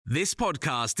This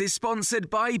podcast is sponsored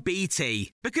by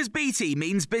BT, because BT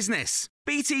means business.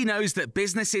 BT knows that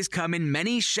businesses come in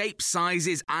many shapes,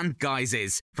 sizes and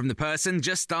guises, from the person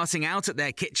just starting out at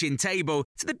their kitchen table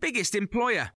to the biggest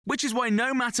employer, which is why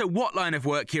no matter what line of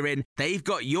work you're in, they've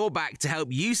got your back to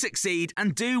help you succeed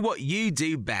and do what you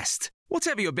do best.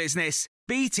 Whatever your business,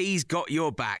 BT's got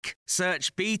your back.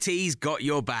 Search BT's got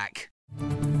your back.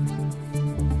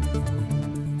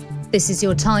 This is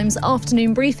your Times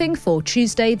afternoon briefing for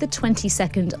Tuesday, the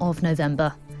 22nd of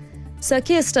November. Sir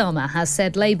Keir Starmer has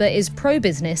said Labour is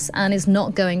pro-business and is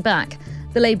not going back.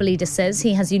 The Labour leader says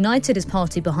he has united his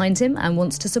party behind him and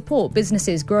wants to support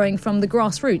businesses growing from the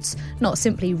grassroots, not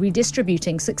simply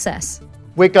redistributing success.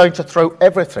 We're going to throw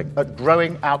everything at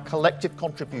growing our collective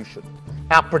contribution,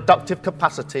 our productive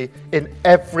capacity in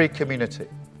every community.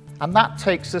 And that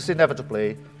takes us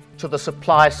inevitably to the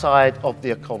supply side of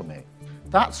the economy.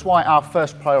 That's why our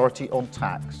first priority on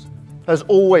tax has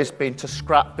always been to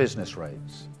scrap business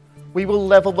rates. We will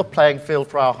level the playing field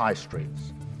for our high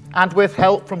streets. And with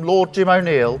help from Lord Jim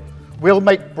O'Neill, we'll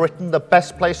make Britain the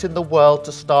best place in the world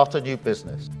to start a new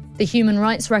business. The human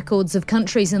rights records of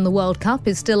countries in the World Cup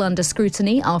is still under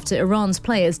scrutiny after Iran's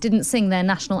players didn't sing their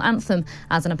national anthem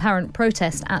as an apparent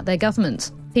protest at their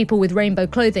government. People with rainbow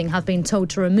clothing have been told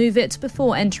to remove it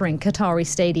before entering Qatari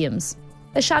stadiums.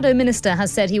 A shadow minister has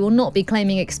said he will not be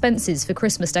claiming expenses for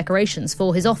Christmas decorations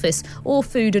for his office or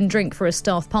food and drink for a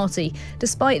staff party,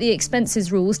 despite the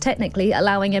expenses rules technically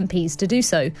allowing MPs to do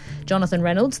so. Jonathan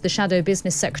Reynolds, the shadow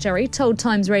business secretary, told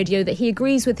Times Radio that he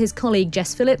agrees with his colleague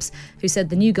Jess Phillips, who said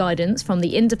the new guidance from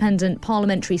the Independent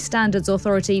Parliamentary Standards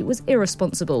Authority was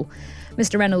irresponsible.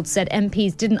 Mr Reynolds said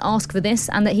MPs didn't ask for this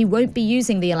and that he won't be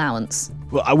using the allowance.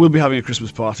 Well, I will be having a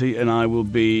Christmas party and I will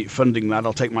be funding that.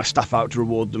 I'll take my staff out to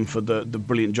reward them for the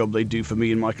brilliant job they do for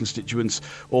me and my constituents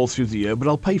all through the year, but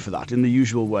I'll pay for that in the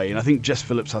usual way. And I think Jess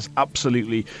Phillips has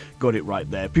absolutely got it right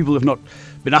there. People have not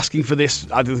been asking for this.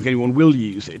 I don't think anyone will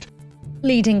use it.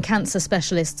 Leading cancer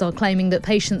specialists are claiming that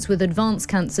patients with advanced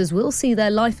cancers will see their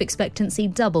life expectancy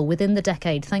double within the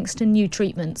decade thanks to new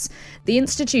treatments. The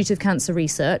Institute of Cancer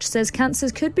Research says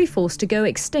cancers could be forced to go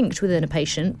extinct within a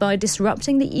patient by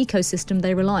disrupting the ecosystem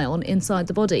they rely on inside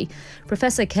the body.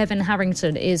 Professor Kevin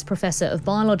Harrington is Professor of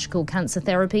Biological Cancer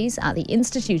Therapies at the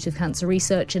Institute of Cancer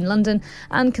Research in London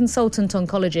and consultant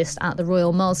oncologist at the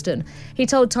Royal Marsden. He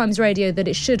told Times Radio that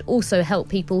it should also help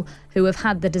people who have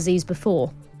had the disease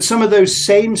before. Some of those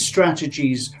same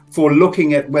strategies for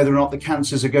looking at whether or not the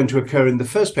cancers are going to occur in the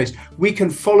first place, we can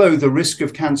follow the risk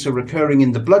of cancer recurring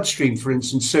in the bloodstream, for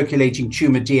instance, circulating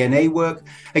tumour DNA work.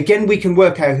 Again, we can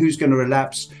work out who's going to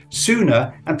relapse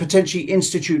sooner and potentially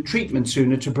institute treatment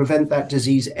sooner to prevent that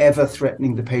disease ever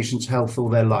threatening the patient's health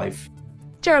or their life.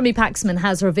 Jeremy Paxman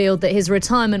has revealed that his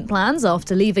retirement plans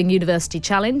after leaving University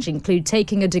Challenge include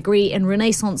taking a degree in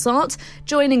Renaissance art,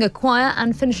 joining a choir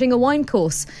and finishing a wine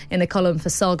course. In a column for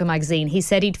Saga magazine, he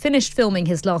said he'd finished filming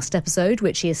his last episode,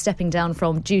 which he is stepping down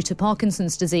from due to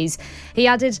Parkinson's disease. He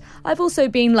added, "I've also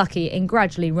been lucky in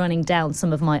gradually running down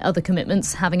some of my other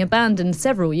commitments, having abandoned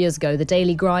several years ago the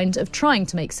daily grind of trying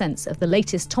to make sense of the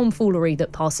latest tomfoolery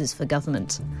that passes for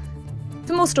government."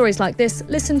 For more stories like this,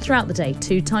 listen throughout the day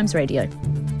to Times Radio.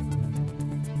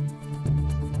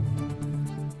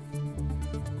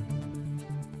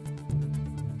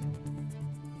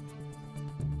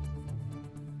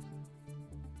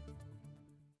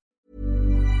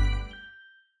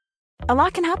 A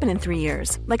lot can happen in 3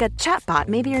 years, like a chatbot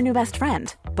may be your new best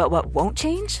friend. But what won't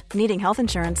change? Needing health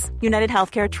insurance. United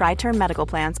Healthcare Tri-Term Medical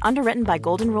Plans, underwritten by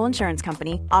Golden Rule Insurance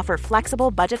Company, offer flexible,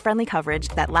 budget-friendly coverage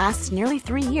that lasts nearly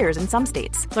 3 years in some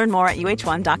states. Learn more at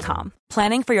uh1.com.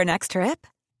 Planning for your next trip?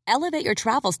 Elevate your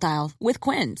travel style with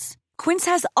Quince. Quince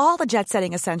has all the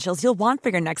jet-setting essentials you'll want for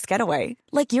your next getaway,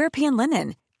 like European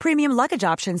linen, premium luggage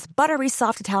options, buttery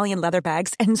soft Italian leather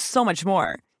bags, and so much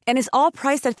more. And is all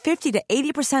priced at 50 to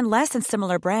 80% less than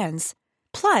similar brands.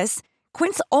 Plus,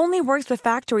 Quince only works with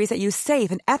factories that use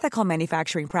safe and ethical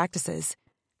manufacturing practices.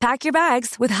 Pack your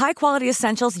bags with high-quality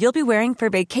essentials you'll be wearing for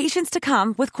vacations to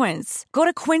come with Quince. Go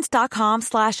to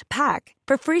quince.com/pack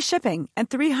for free shipping and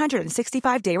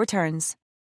 365-day returns.